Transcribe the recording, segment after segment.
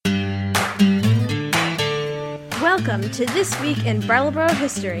Welcome to This Week in Brattleboro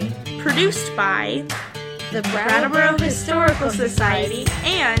History, produced by the Brattleboro Historical Society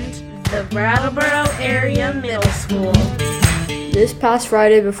and the Brattleboro Area Middle School. This past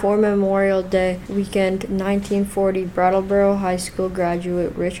Friday before Memorial Day weekend, 1940, Brattleboro High School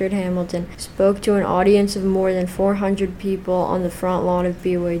graduate Richard Hamilton spoke to an audience of more than 400 people on the front lawn of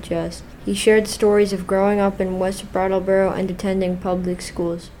BUHS. He shared stories of growing up in West Brattleboro and attending public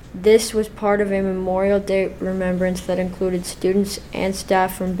schools. This was part of a Memorial Day remembrance that included students and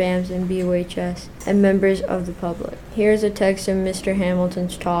staff from BAMS and BUHS and members of the public. Here's a text of Mr.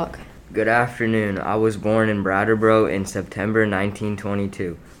 Hamilton's talk. Good afternoon. I was born in Brattleboro in September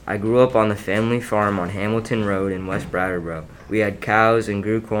 1922. I grew up on the family farm on Hamilton Road in West Brattleboro. We had cows and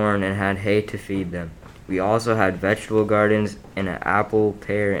grew corn and had hay to feed them. We also had vegetable gardens and apple,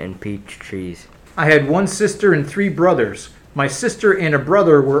 pear, and peach trees. I had one sister and three brothers. My sister and a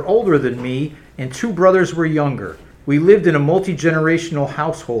brother were older than me, and two brothers were younger. We lived in a multi-generational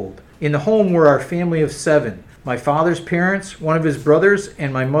household. In the home were our family of 7. My father's parents, one of his brothers,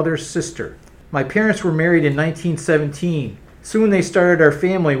 and my mother's sister. My parents were married in 1917. Soon they started our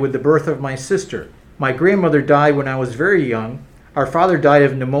family with the birth of my sister. My grandmother died when I was very young. Our father died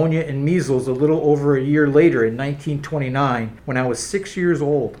of pneumonia and measles a little over a year later in 1929 when I was 6 years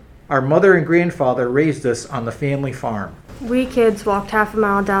old. Our mother and grandfather raised us on the family farm. We kids walked half a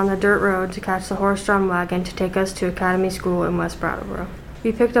mile down the dirt road to catch the horse-drawn wagon to take us to Academy School in West Brattleboro.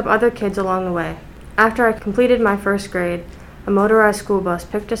 We picked up other kids along the way. After I completed my first grade, a motorized school bus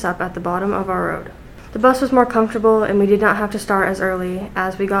picked us up at the bottom of our road. The bus was more comfortable and we did not have to start as early.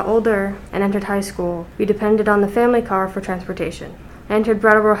 As we got older and entered high school, we depended on the family car for transportation. I entered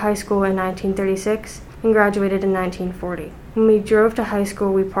Brattleboro High School in 1936 and graduated in 1940. When we drove to high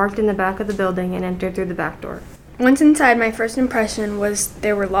school, we parked in the back of the building and entered through the back door. Once inside, my first impression was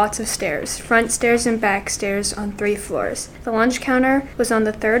there were lots of stairs, front stairs and back stairs on 3 floors. The lunch counter was on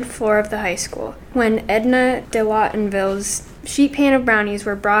the 3rd floor of the high school. When Edna de Lawtonville's sheet pan of brownies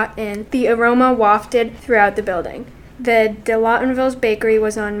were brought in, the aroma wafted throughout the building. The de Lawtonville's bakery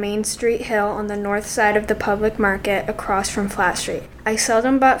was on Main Street Hill on the north side of the public market across from Flat Street. I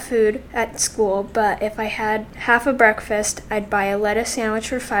seldom bought food at school, but if I had half a breakfast, I'd buy a lettuce sandwich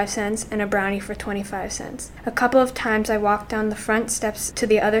for 5 cents and a brownie for 25 cents. A couple of times I walked down the front steps to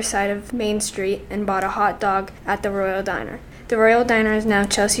the other side of Main Street and bought a hot dog at the Royal Diner. The Royal Diner is now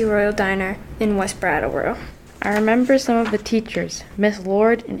Chelsea Royal Diner in West Brattleboro. I remember some of the teachers. Miss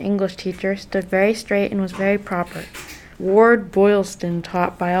Lord, an English teacher, stood very straight and was very proper. Ward Boylston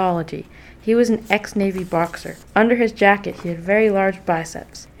taught biology. He was an ex-Navy boxer. Under his jacket, he had very large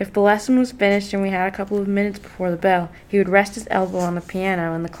biceps. If the lesson was finished and we had a couple of minutes before the bell, he would rest his elbow on the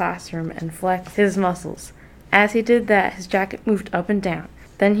piano in the classroom and flex his muscles. As he did that, his jacket moved up and down.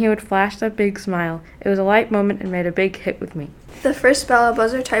 Then he would flash a big smile. It was a light moment and made a big hit with me. The first bell at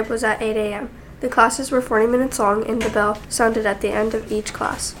buzzer type was at 8 a.m. The classes were 40 minutes long and the bell sounded at the end of each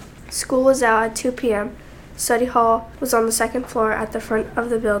class. School was out at 2 p.m. Study hall was on the 2nd floor at the front of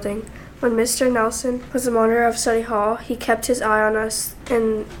the building. When Mr. Nelson was the monitor of study hall, he kept his eye on us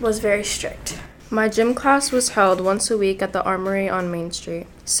and was very strict. My gym class was held once a week at the Armory on Main Street.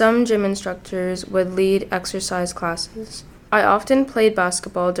 Some gym instructors would lead exercise classes. I often played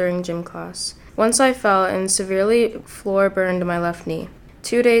basketball during gym class. Once I fell and severely floor burned my left knee.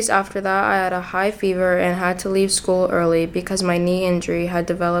 2 days after that, I had a high fever and had to leave school early because my knee injury had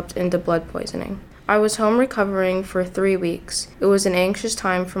developed into blood poisoning. I was home recovering for 3 weeks. It was an anxious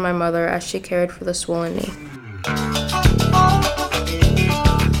time for my mother as she cared for the swollen knee.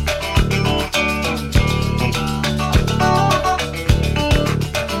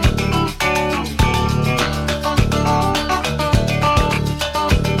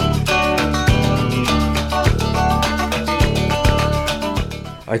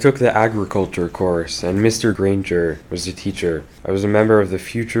 I took the agriculture course, and Mr. Granger was the teacher. I was a member of the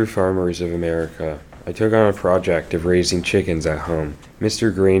Future Farmers of America. I took on a project of raising chickens at home.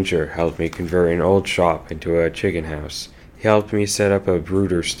 Mr. Granger helped me convert an old shop into a chicken house. He helped me set up a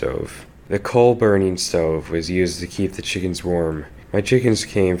brooder stove. The coal-burning stove was used to keep the chickens warm. My chickens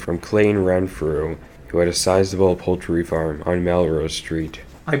came from Clayton Renfrew, who had a sizable poultry farm on Melrose Street.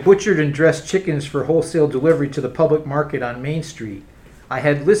 I butchered and dressed chickens for wholesale delivery to the public market on Main Street. I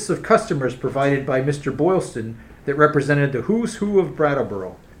had lists of customers provided by Mr. Boylston that represented the who's who of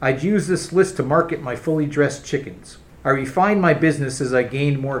Brattleboro. I'd use this list to market my fully dressed chickens. I refined my business as I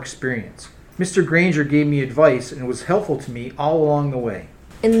gained more experience. Mr. Granger gave me advice and was helpful to me all along the way.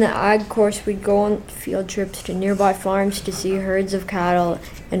 In the ag course, we'd go on field trips to nearby farms to see herds of cattle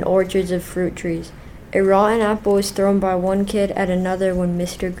and orchards of fruit trees. A rotten apple was thrown by one kid at another when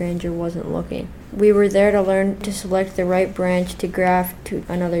Mr. Granger wasn't looking. We were there to learn to select the right branch to graft to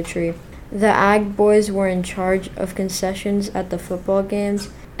another tree. The Ag boys were in charge of concessions at the football games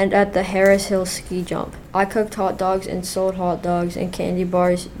and at the Harris Hill ski jump. I cooked hot dogs and sold hot dogs and candy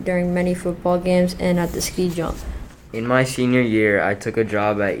bars during many football games and at the ski jump. In my senior year, I took a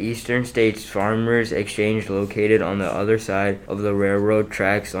job at Eastern States Farmers Exchange located on the other side of the railroad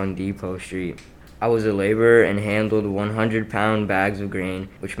tracks on Depot Street. I was a laborer and handled 100-pound bags of grain,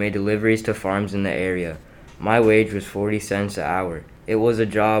 which made deliveries to farms in the area. My wage was 40 cents an hour. It was a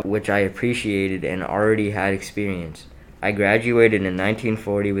job which I appreciated and already had experience. I graduated in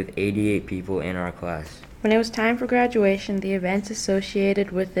 1940 with 88 people in our class. When it was time for graduation, the events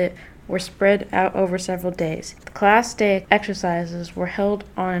associated with it were spread out over several days. The Class Day exercises were held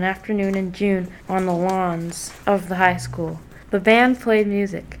on an afternoon in June on the lawns of the high school. The band played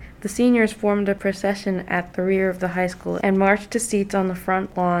music. The seniors formed a procession at the rear of the high school and marched to seats on the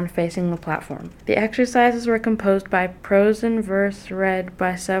front lawn facing the platform. The exercises were composed by prose and verse read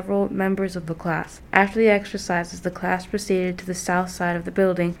by several members of the class. After the exercises, the class proceeded to the south side of the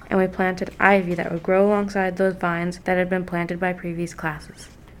building, and we planted ivy that would grow alongside those vines that had been planted by previous classes.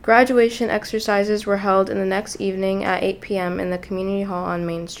 Graduation exercises were held in the next evening at 8 p.m. in the community hall on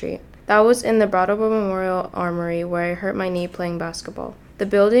Main Street. That was in the Brattleboro Memorial Armory where I hurt my knee playing basketball. The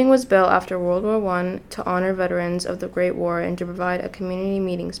building was built after World War I to honor veterans of the Great War and to provide a community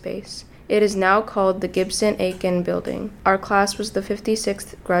meeting space. It is now called the Gibson-Aiken Building. Our class was the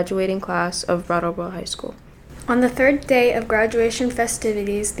 56th graduating class of Brattleboro High School. On the third day of graduation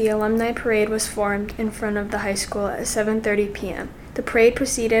festivities, the alumni parade was formed in front of the high school at 7:30 p.m. The parade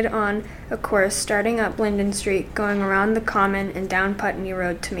proceeded on a course starting up Linden Street, going around the Common and down Putney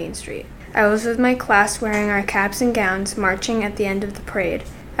Road to Main Street. I was with my class wearing our caps and gowns, marching at the end of the parade.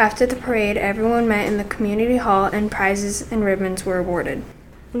 After the parade, everyone met in the community hall and prizes and ribbons were awarded.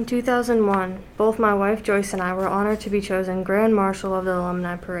 In 2001, both my wife Joyce and I were honored to be chosen Grand Marshal of the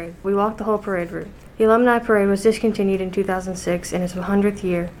Alumni Parade. We walked the whole parade route. The Alumni Parade was discontinued in 2006 in its 100th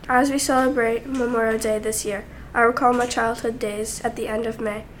year. As we celebrate Memorial Day this year, I recall my childhood days at the end of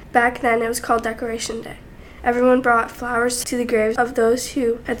May. Back then, it was called Decoration Day. Everyone brought flowers to the graves of those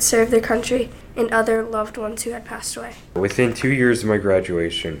who had served their country and other loved ones who had passed away. Within 2 years of my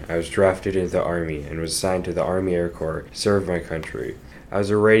graduation, I was drafted into the Army and was assigned to the Army Air Corps to serve my country. I was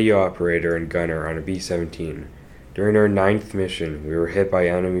a radio operator and gunner on a B-17. During our 9th mission, we were hit by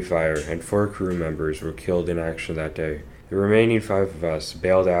enemy fire and 4 crew members were killed in action that day. The remaining 5 of us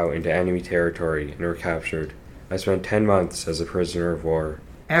bailed out into enemy territory and were captured. I spent 10 months as a prisoner of war.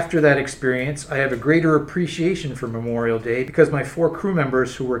 After that experience, I have a greater appreciation for Memorial Day because my 4 crew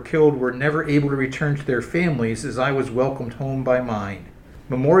members who were killed were never able to return to their families as I was welcomed home by mine.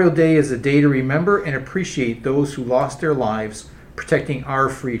 Memorial Day is a day to remember and appreciate those who lost their lives protecting our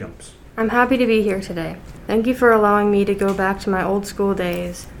freedoms. I'm happy to be here today. Thank you for allowing me to go back to my old school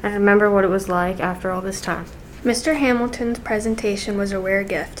days and remember what it was like after all this time. Mr. Hamilton's presentation was a rare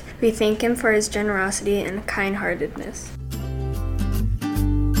gift. We thank him for his generosity and kind-heartedness.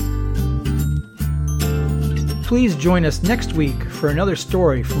 Please join us next week for another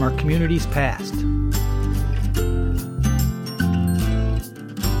story from our community's past.